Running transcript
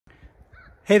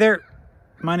Hey there,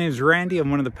 my name is Randy.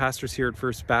 I'm one of the pastors here at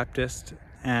First Baptist,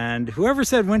 and whoever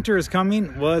said winter is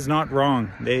coming was not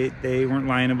wrong. They weren't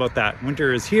lying about that.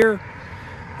 Winter is here,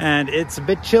 and it's a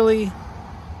bit chilly,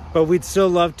 but we'd still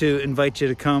love to invite you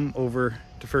to come over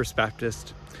to First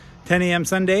Baptist. 10 a.m.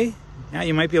 Sunday. Yeah,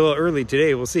 you might be a little early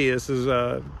today. We'll see. This is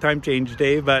a time change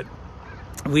day, but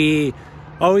we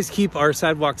always keep our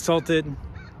sidewalks salted,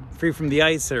 free from the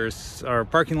ice, our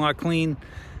parking lot clean,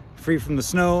 free from the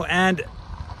snow, and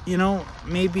you know,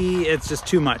 maybe it's just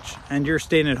too much and you're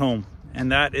staying at home,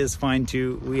 and that is fine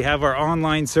too. We have our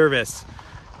online service.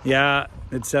 Yeah,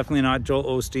 it's definitely not Joel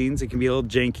Osteen's. It can be a little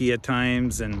janky at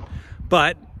times,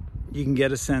 but you can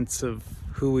get a sense of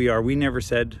who we are. We never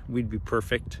said we'd be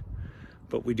perfect,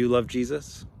 but we do love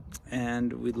Jesus,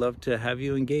 and we'd love to have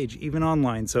you engage even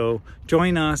online. So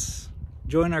join us,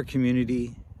 join our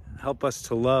community, help us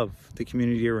to love the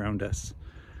community around us,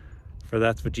 for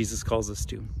that's what Jesus calls us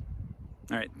to.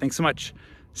 All right, thanks so much.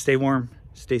 Stay warm,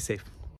 stay safe.